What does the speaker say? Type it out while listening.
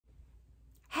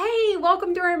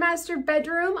welcome to our master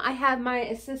bedroom. I have my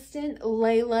assistant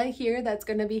Layla here that's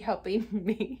going to be helping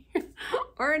me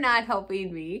or not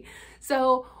helping me.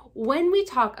 So when we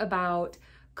talk about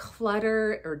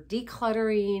clutter or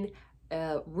decluttering,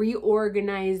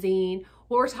 reorganizing,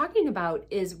 what we're talking about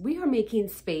is we are making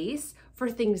space for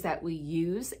things that we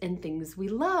use and things we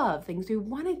love, things we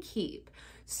want to keep.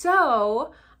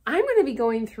 So I'm going to be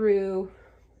going through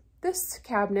this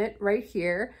cabinet right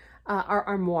here, our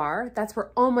armoire. That's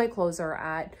where all my clothes are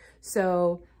at.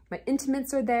 So my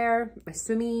intimates are there, my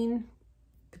swimming,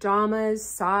 pajamas,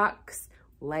 socks,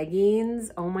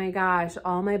 leggings. Oh my gosh,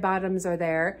 all my bottoms are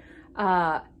there.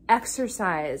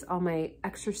 Exercise, all my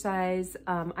exercise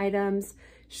items,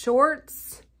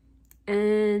 shorts,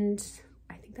 and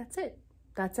I think that's it.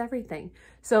 That's everything.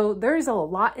 So there's a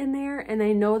lot in there, and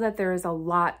I know that there is a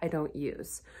lot I don't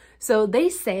use. So they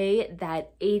say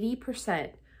that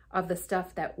 80% of the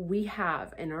stuff that we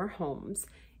have in our homes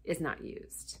is not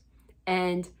used.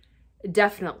 And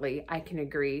definitely I can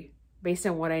agree based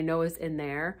on what I know is in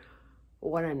there,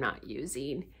 what I'm not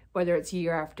using, whether it's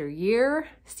year after year,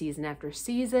 season after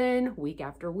season, week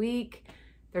after week,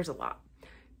 there's a lot.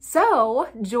 So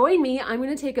join me. I'm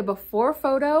going to take a before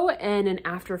photo and an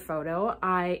after photo.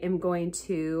 I am going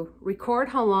to record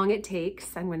how long it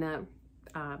takes. I'm going to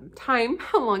time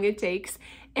how long it takes.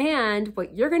 And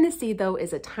what you're going to see though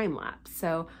is a time lapse.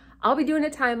 So I'll be doing a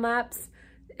time lapse.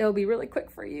 It'll be really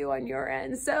quick for you on your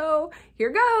end. So here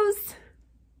goes.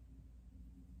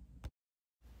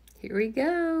 Here we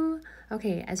go.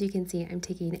 Okay, as you can see, I'm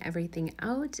taking everything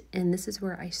out, and this is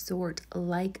where I sort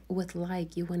like with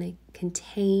like. You want to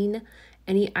contain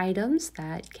any items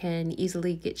that can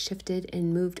easily get shifted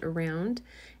and moved around.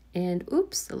 And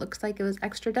oops, it looks like it was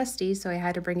extra dusty, so I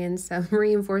had to bring in some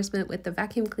reinforcement with the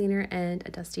vacuum cleaner and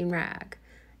a dusting rag.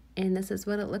 And this is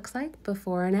what it looks like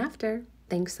before and after.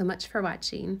 Thanks so much for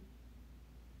watching.